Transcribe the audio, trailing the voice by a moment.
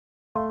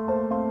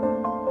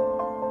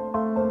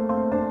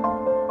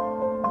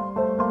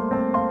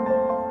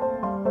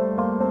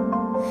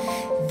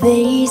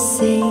They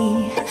say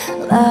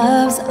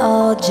love's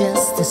all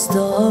just a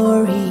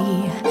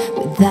story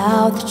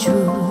without the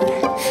truth.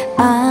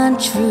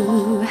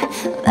 Untrue,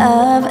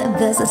 love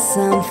does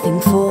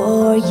something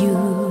for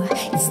you.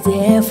 It's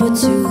there for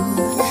two.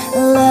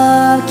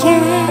 Love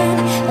can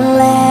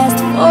last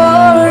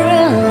for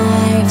a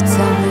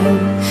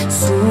lifetime.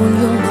 Soon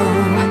you'll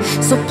know.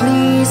 So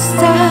please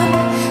stop.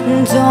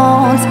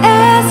 Don't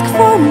ask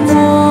for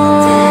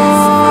more.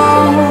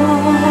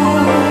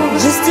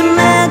 Just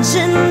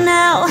imagine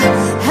now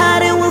how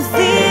it will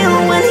feel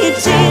when he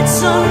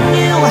cheats on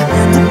you.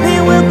 The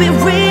pain will be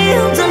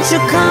real. Don't you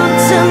come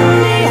to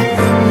me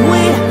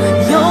with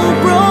your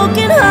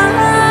broken heart.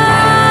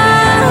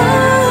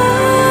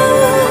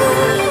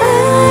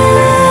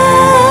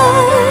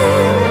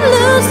 I'm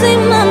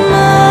losing my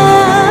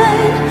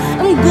mind.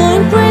 I'm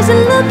going crazy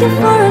looking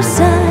for a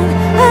sign.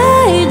 I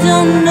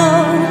don't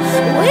know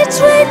which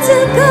way to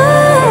go.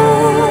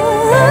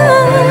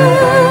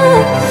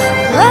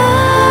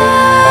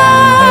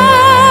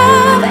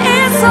 Love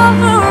is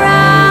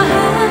alright.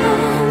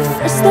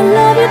 First I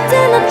love you,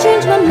 then I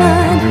change my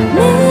mind.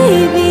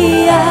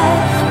 Maybe I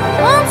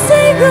won't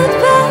say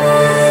goodbye.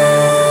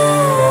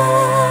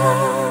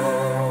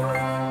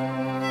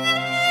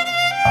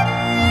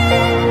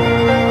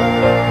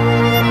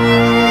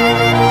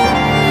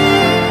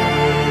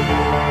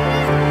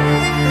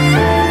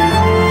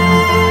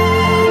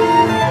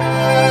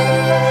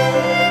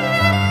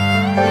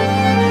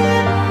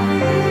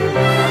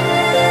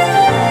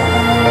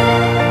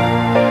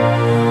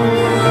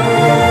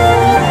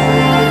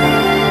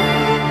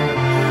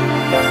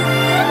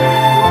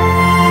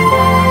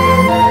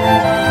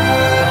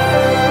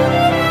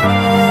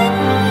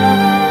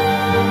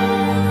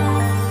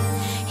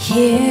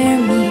 Hear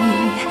me,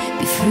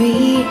 be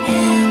free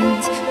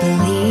and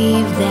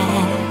believe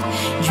that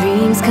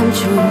dreams come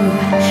true.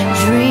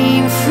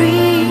 Dream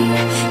free,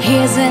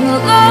 he's in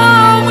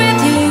love with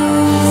you.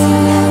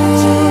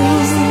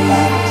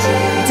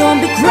 Don't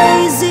be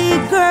crazy,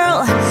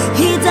 girl.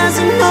 He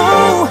doesn't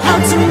know how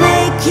to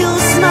make you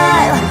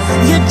smile.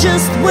 You're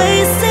just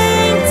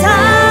wasting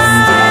time.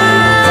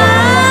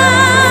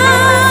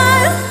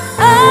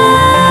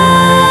 I'm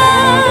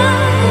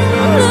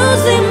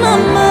losing my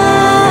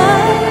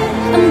mind.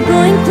 I'm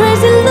going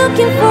crazy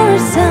looking for a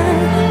sign.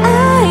 I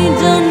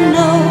don't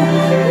know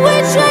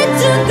which way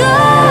to go.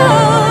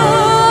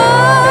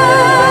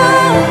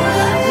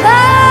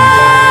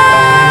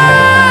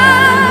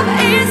 Love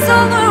is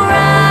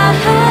alright.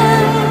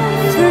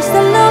 First I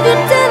love you,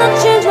 then I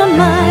change my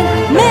mind.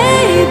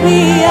 Maybe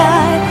I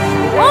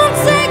won't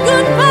say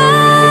goodbye.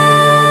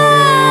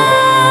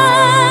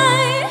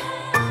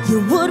 You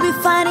would be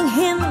finding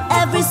him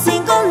every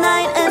single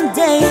night and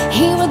day.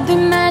 He would be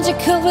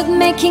magical with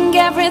making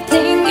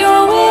everything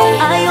your way.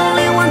 I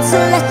only want to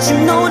let you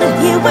know that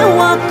he will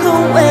walk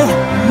away.